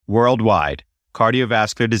Worldwide,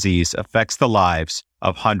 cardiovascular disease affects the lives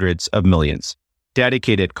of hundreds of millions.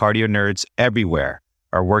 Dedicated cardio nerds everywhere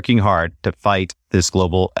are working hard to fight this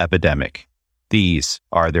global epidemic. These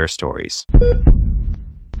are their stories.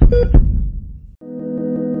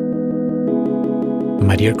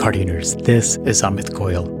 My dear cardio nerds, this is Amit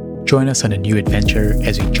Goyal. Join us on a new adventure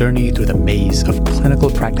as we journey through the maze of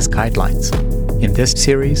clinical practice guidelines. In this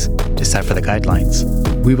series, Decipher the Guidelines,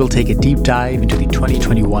 we will take a deep dive into the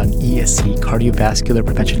 2021 ESC Cardiovascular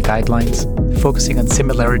Prevention Guidelines, focusing on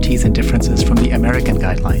similarities and differences from the American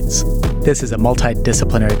guidelines. This is a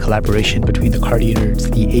multidisciplinary collaboration between the cardio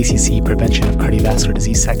nerds, the ACC Prevention of Cardiovascular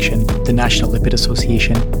Disease section, the National Lipid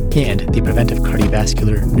Association, and the Preventive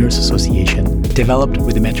Cardiovascular Nurse Association, developed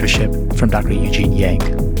with the mentorship from Dr. Eugene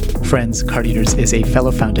Yang. Friends, Cardio Nerds is a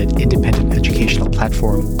fellow-founded independent educational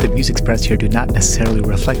platform. The views expressed here do not necessarily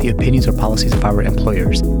reflect the opinions or policies of our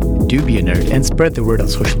employers. Do be a nerd and spread the word on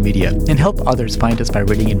social media, and help others find us by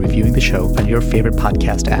rating and reviewing the show on your favorite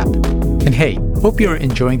podcast app. And hey, hope you're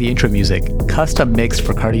enjoying the intro music, custom mixed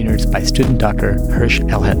for Cardio Nerds by student Dr. Hirsch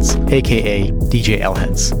Elhens, aka DJ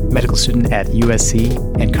Elhens, medical student at USC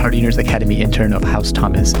and Cardio Nerds Academy intern of House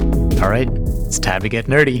Thomas. All right, it's time to get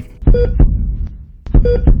nerdy.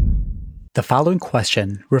 The following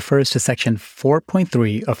question refers to Section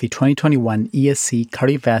 4.3 of the 2021 ESC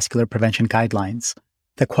Cardiovascular Prevention Guidelines.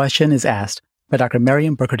 The question is asked by Dr.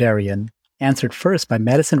 Mariam Berkhodarian, answered first by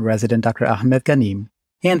medicine resident Dr. Ahmed Ghanim,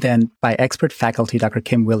 and then by expert faculty Dr.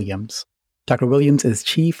 Kim Williams. Dr. Williams is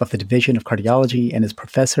chief of the Division of Cardiology and is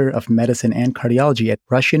professor of medicine and cardiology at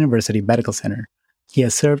Rush University Medical Center. He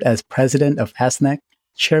has served as president of ASNEC,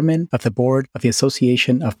 chairman of the board of the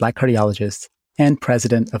Association of Black Cardiologists, and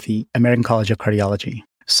president of the American College of Cardiology.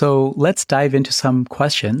 So let's dive into some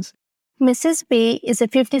questions. Mrs. B is a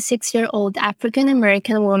 56-year-old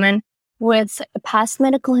African-American woman with a past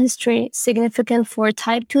medical history significant for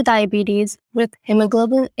type 2 diabetes with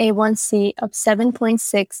hemoglobin A1C of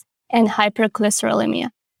 7.6 and hypercholesterolemia.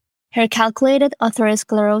 Her calculated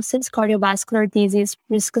atherosclerosis cardiovascular disease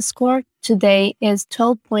risk score today is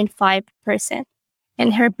 12.5%.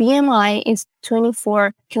 And her BMI is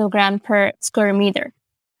 24 kilogram per square meter.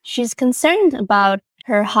 She's concerned about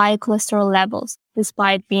her high cholesterol levels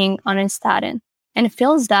despite being on a statin and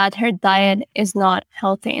feels that her diet is not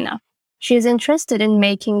healthy enough. She is interested in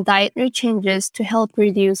making dietary changes to help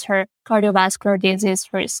reduce her cardiovascular disease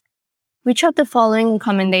risk. Which of the following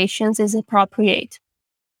recommendations is appropriate?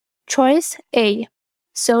 Choice A.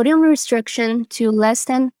 Sodium restriction to less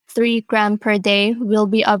than 3 grams per day will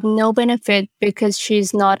be of no benefit because she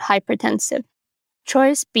is not hypertensive.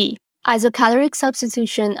 Choice B. Isocaloric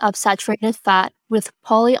substitution of saturated fat with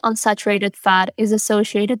polyunsaturated fat is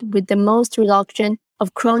associated with the most reduction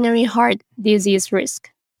of coronary heart disease risk.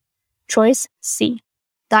 Choice C.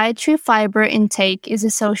 Dietary fiber intake is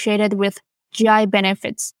associated with GI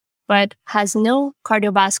benefits, but has no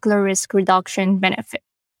cardiovascular risk reduction benefit.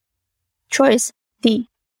 Choice D.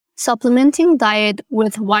 Supplementing diet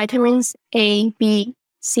with vitamins A, B,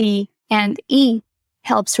 C, and E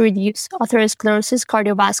helps reduce atherosclerosis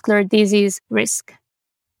cardiovascular disease risk.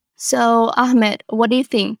 So, Ahmed, what do you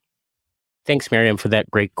think? Thanks, Mariam, for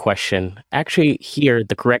that great question. Actually, here,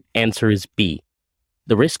 the correct answer is B.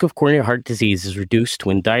 The risk of coronary heart disease is reduced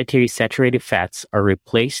when dietary saturated fats are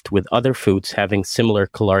replaced with other foods having similar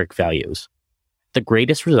caloric values. The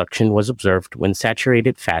greatest reduction was observed when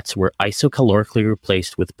saturated fats were isocalorically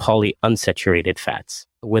replaced with polyunsaturated fats,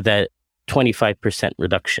 with a 25%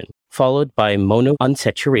 reduction, followed by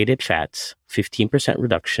monounsaturated fats, 15%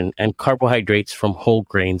 reduction, and carbohydrates from whole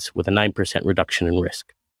grains with a 9% reduction in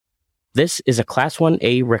risk. This is a Class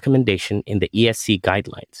 1A recommendation in the ESC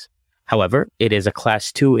guidelines. However, it is a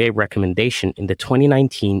Class 2A recommendation in the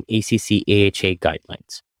 2019 ACC-AHA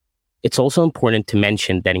guidelines. It's also important to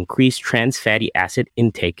mention that increased trans fatty acid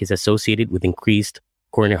intake is associated with increased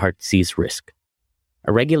coronary heart disease risk.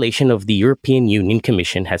 A regulation of the European Union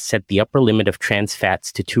Commission has set the upper limit of trans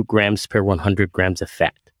fats to 2 grams per 100 grams of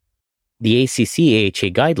fat. The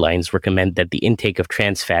ACC-AHA guidelines recommend that the intake of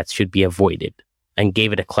trans fats should be avoided and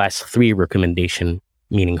gave it a Class 3 recommendation,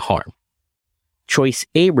 meaning harm. Choice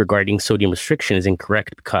A regarding sodium restriction is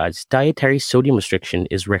incorrect because dietary sodium restriction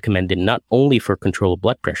is recommended not only for control of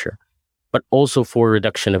blood pressure, but also for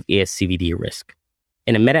reduction of ASCVD risk.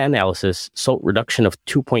 In a meta-analysis, salt reduction of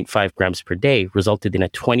 2.5 grams per day resulted in a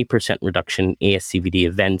 20% reduction in ASCVD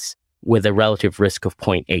events with a relative risk of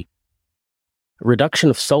 0.8. Reduction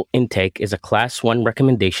of salt intake is a Class 1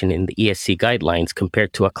 recommendation in the ESC guidelines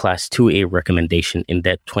compared to a Class 2A recommendation in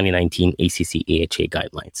the 2019 ACC-AHA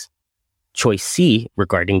guidelines. Choice C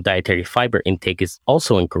regarding dietary fiber intake is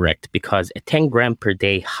also incorrect because a 10 gram per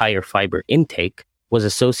day higher fiber intake was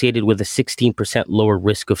associated with a 16% lower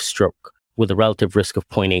risk of stroke, with a relative risk of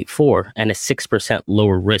 0.84, and a 6%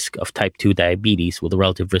 lower risk of type 2 diabetes with a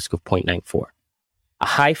relative risk of 0.94. A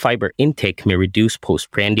high fiber intake may reduce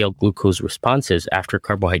postprandial glucose responses after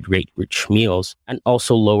carbohydrate-rich meals and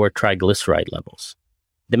also lower triglyceride levels.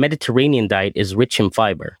 The Mediterranean diet is rich in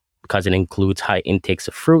fiber because it includes high intakes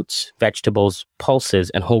of fruits, vegetables, pulses,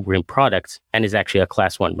 and whole grain products, and is actually a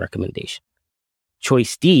class 1 recommendation.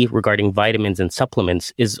 Choice D regarding vitamins and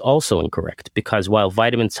supplements is also incorrect because while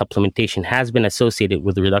vitamin supplementation has been associated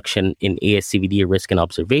with a reduction in ASCVD risk in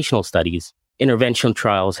observational studies, intervention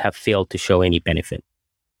trials have failed to show any benefit.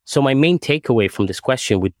 So my main takeaway from this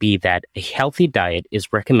question would be that a healthy diet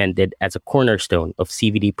is recommended as a cornerstone of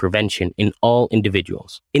CVD prevention in all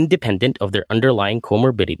individuals, independent of their underlying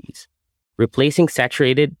comorbidities. Replacing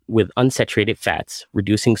saturated with unsaturated fats,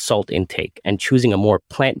 reducing salt intake, and choosing a more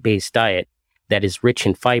plant-based diet that is rich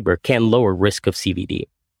in fiber can lower risk of CVD.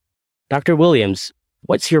 Dr. Williams,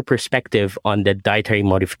 what's your perspective on the dietary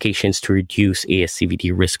modifications to reduce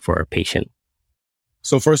ASCVD risk for our patient?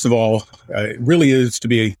 So first of all, it really is to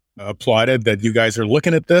be applauded that you guys are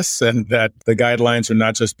looking at this and that the guidelines are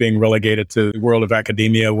not just being relegated to the world of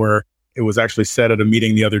academia, where it was actually said at a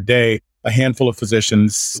meeting the other day, a handful of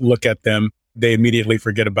physicians look at them, they immediately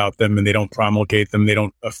forget about them and they don't promulgate them, they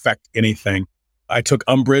don't affect anything. I took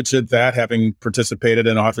umbrage at that, having participated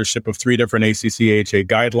in authorship of 3 different ACC/AHA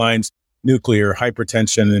guidelines, nuclear,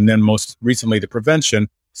 hypertension, and then most recently the prevention,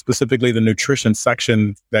 specifically the nutrition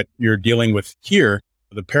section that you're dealing with here,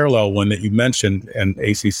 the parallel one that you mentioned in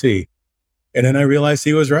ACC. And then I realized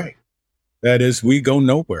he was right. That is, we go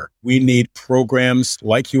nowhere. We need programs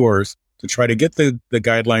like yours to try to get the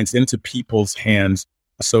guidelines into people's hands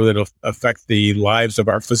so that it'll affect the lives of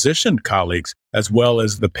our physician colleagues as well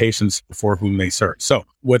as the patients for whom they serve. So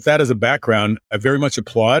with that as a background, I very much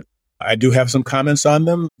applaud. I do have some comments on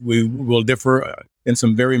them. We will differ in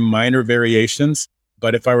some very minor variations,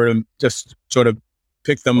 but if I were to just sort of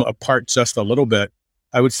pick them apart just a little bit,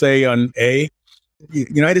 I would say on A,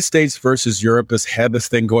 United States versus Europe has had this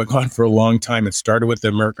thing going on for a long time. It started with the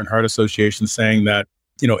American Heart Association saying that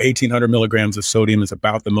 1,800 milligrams of sodium is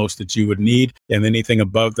about the most that you would need. And anything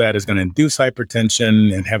above that is going to induce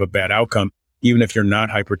hypertension and have a bad outcome, even if you're not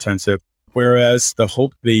hypertensive. Whereas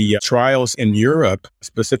the trials in Europe,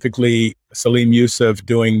 specifically Salim Youssef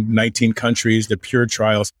doing 19 countries, the PURE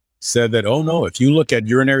trials, said that, oh no, if you look at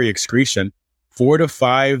urinary excretion, 4 to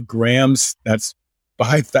 5 grams, that's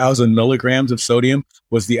 5,000 milligrams of sodium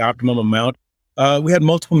was the optimum amount. We had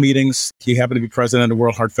multiple meetings. He happened to be president of the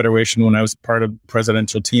World Heart Federation when I was part of the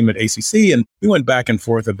presidential team at ACC, and we went back and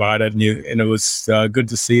forth about it. And it was good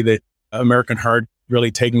to see that American Heart really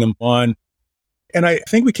taking them on. And I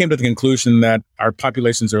think we came to the conclusion that our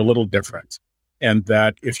populations are a little different, and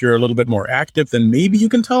that if you're a little bit more active, then maybe you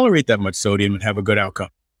can tolerate that much sodium and have a good outcome.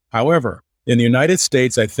 However, in the United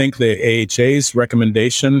States, I think the AHA's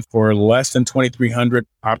recommendation for less than 2,300,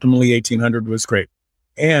 optimally 1,800 was great.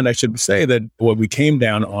 And I should say that what we came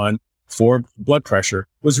down on for blood pressure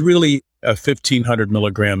was really a 1,500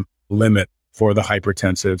 milligram limit for the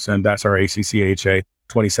hypertensives. And that's our ACC/AHA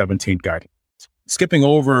 2017 guidance. Skipping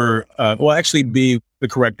over, B, the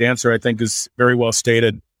correct answer, I think, is very well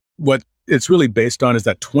stated. What it's really based on is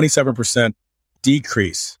that 27%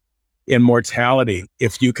 decrease in mortality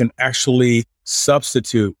if you can actually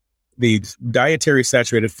substitute the dietary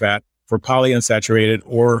saturated fat for polyunsaturated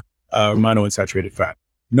or monounsaturated fat.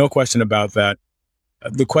 No question about that.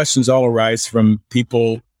 The questions all arise from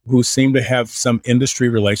people who seem to have some industry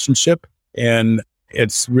relationship, and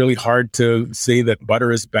it's really hard to see that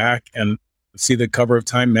butter is back and see the cover of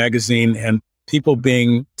Time magazine and people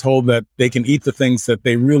being told that they can eat the things that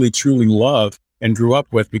they really truly love and grew up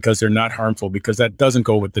with because they're not harmful, because that doesn't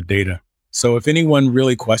go with the data. So if anyone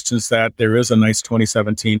really questions that, there is a nice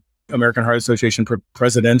 2017 American Heart Association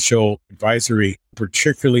presidential advisory,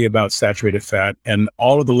 particularly about saturated fat, and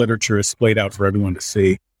all of the literature is splayed out for everyone to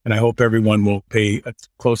see. And I hope everyone will pay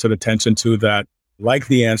closer attention to that. Like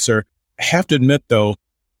the answer, I have to admit, though,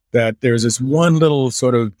 that there's this one little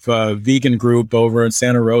sort of vegan group over in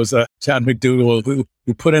Santa Rosa, John McDougall,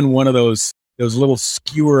 who put in one of those little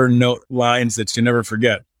skewer note lines that you never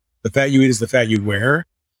forget. The fat you eat is the fat you wear.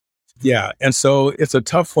 Yeah. And so it's a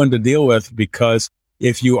tough one to deal with, because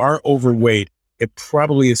if you are overweight, it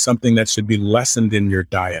probably is something that should be lessened in your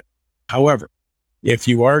diet. However, if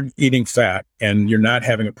you are eating fat and you're not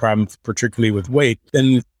having a problem, particularly with weight,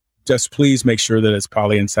 then just please make sure that it's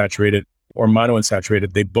polyunsaturated or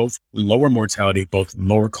monounsaturated. They both lower mortality, both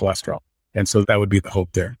lower cholesterol. And so that would be the hope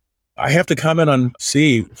there. I have to comment on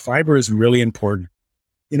C. Fiber is really important.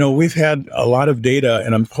 We've had a lot of data,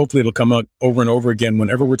 and hopefully it'll come out over and over again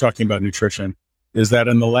whenever we're talking about nutrition, is that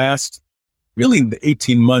in the last really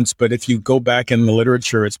 18 months, but if you go back in the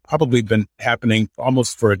literature, it's probably been happening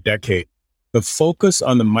almost for a decade. The focus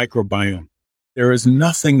on the microbiome. There is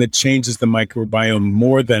nothing that changes the microbiome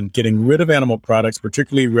more than getting rid of animal products,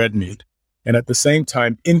 particularly red meat, and at the same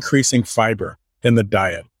time, increasing fiber in the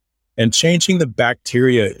diet and changing the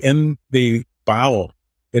bacteria in the bowel.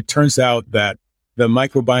 It turns out that the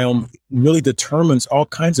microbiome really determines all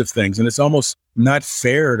kinds of things. And it's almost not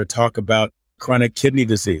fair to talk about chronic kidney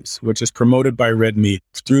disease, which is promoted by red meat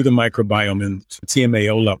through the microbiome and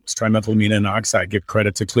TMAO levels, trimethylamine N oxide. Give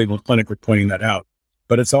credit to Cleveland Clinic for pointing that out.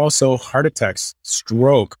 But it's also heart attacks,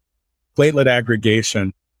 stroke, platelet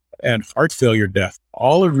aggregation, and heart failure death.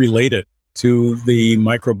 All are related to the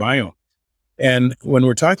microbiome. And when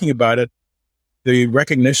we're talking about it, the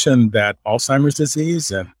recognition that Alzheimer's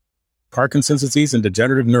disease and Parkinson's disease and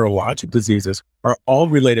degenerative neurologic diseases are all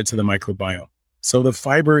related to the microbiome. So the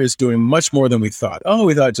fiber is doing much more than we thought.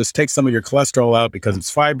 We thought just take some of your cholesterol out because it's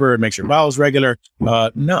fiber, it makes your bowels regular.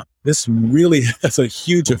 No, this really has a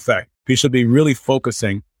huge effect. We should be really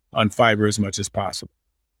focusing on fiber as much as possible.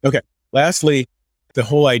 Okay, lastly, the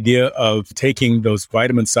whole idea of taking those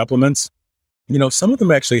vitamin supplements, some of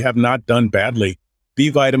them actually have not done badly. B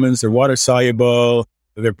vitamins, they're water soluble.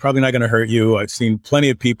 They're probably not going to hurt you. I've seen plenty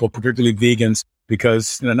of people, particularly vegans,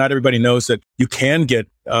 because not everybody knows that you can get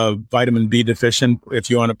vitamin B deficient if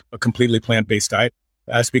you're on a completely plant-based diet.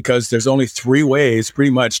 That's because there's only 3 ways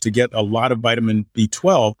pretty much to get a lot of vitamin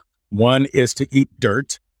B12. One is to eat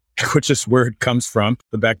dirt, which is where it comes from,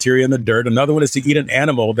 the bacteria in the dirt. Another one is to eat an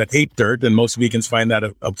animal that ate dirt, and most vegans find that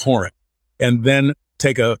abhorrent. And then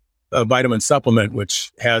take a vitamin supplement,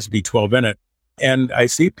 which has B12 in it. And I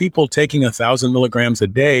see people taking 1,000 milligrams a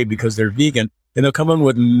day because they're vegan, and they'll come in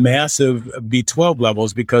with massive B12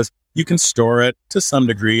 levels because you can store it to some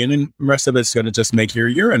degree, and then the rest of it's going to just make your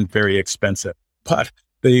urine very expensive. But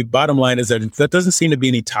the bottom line is that doesn't seem to be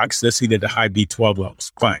any toxicity to high B12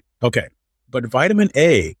 levels. Fine. Okay. But vitamin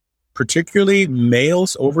A, particularly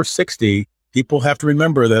males over 60, people have to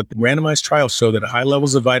remember that randomized trials show that high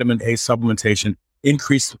levels of vitamin A supplementation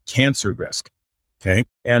increase cancer risk. Okay.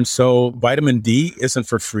 And so vitamin D isn't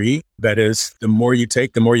for free. That is, the more you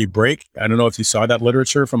take, the more you break. I don't know if you saw that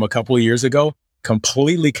literature from a couple of years ago.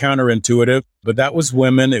 Completely counterintuitive, but that was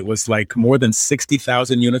women. It was like more than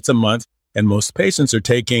 60,000 units a month. And most patients are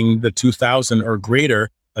taking the 2,000 or greater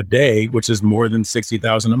a day, which is more than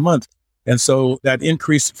 60,000 a month. And so that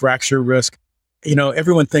increased fracture risk,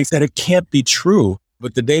 everyone thinks that it can't be true,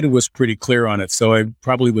 but the data was pretty clear on it. So I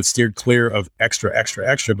probably would steer clear of extra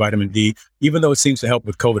vitamin D, even though it seems to help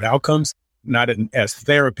with COVID outcomes, not as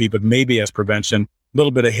therapy, but maybe as prevention. A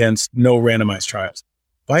little bit of hints, no randomized trials.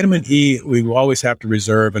 Vitamin E, we always have to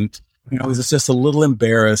reserve. And, I was just a little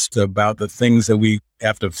embarrassed about the things that we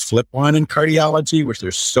have to flip on in cardiology, which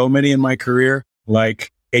there's so many in my career,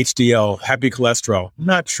 like HDL, happy cholesterol.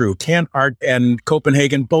 Not true. CanHeart and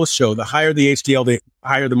Copenhagen both show the higher the HDL, the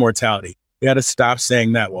higher the mortality. We had to stop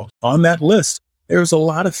saying that. Well, on that list, there's a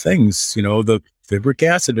lot of things, the fibric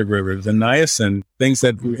acid derivatives, the niacin, things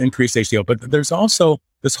that increase HDL. But there's also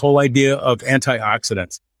this whole idea of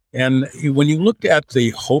antioxidants. And when you looked at the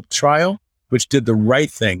HOPE trial, which did the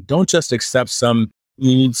right thing, don't just accept some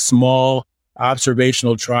small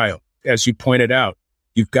observational trial. As you pointed out,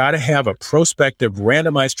 you've got to have a prospective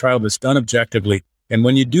randomized trial that's done objectively. And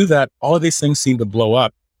when you do that, all of these things seem to blow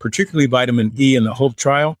up, particularly vitamin E in the HOPE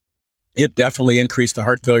trial. It definitely increased the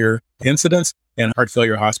heart failure incidence and heart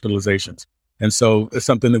failure hospitalizations. And so it's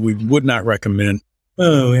something that we would not recommend.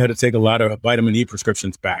 We had to take a lot of vitamin E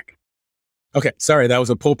prescriptions back. Okay, sorry, that was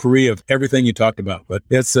a potpourri of everything you talked about, but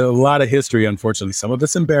it's a lot of history, unfortunately. Some of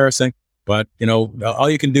it's embarrassing, but, all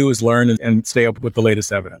you can do is learn and stay up with the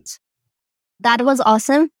latest evidence. That was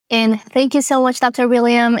awesome. And thank you so much, Dr.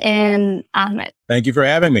 William and Ahmed. Thank you for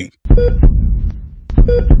having me.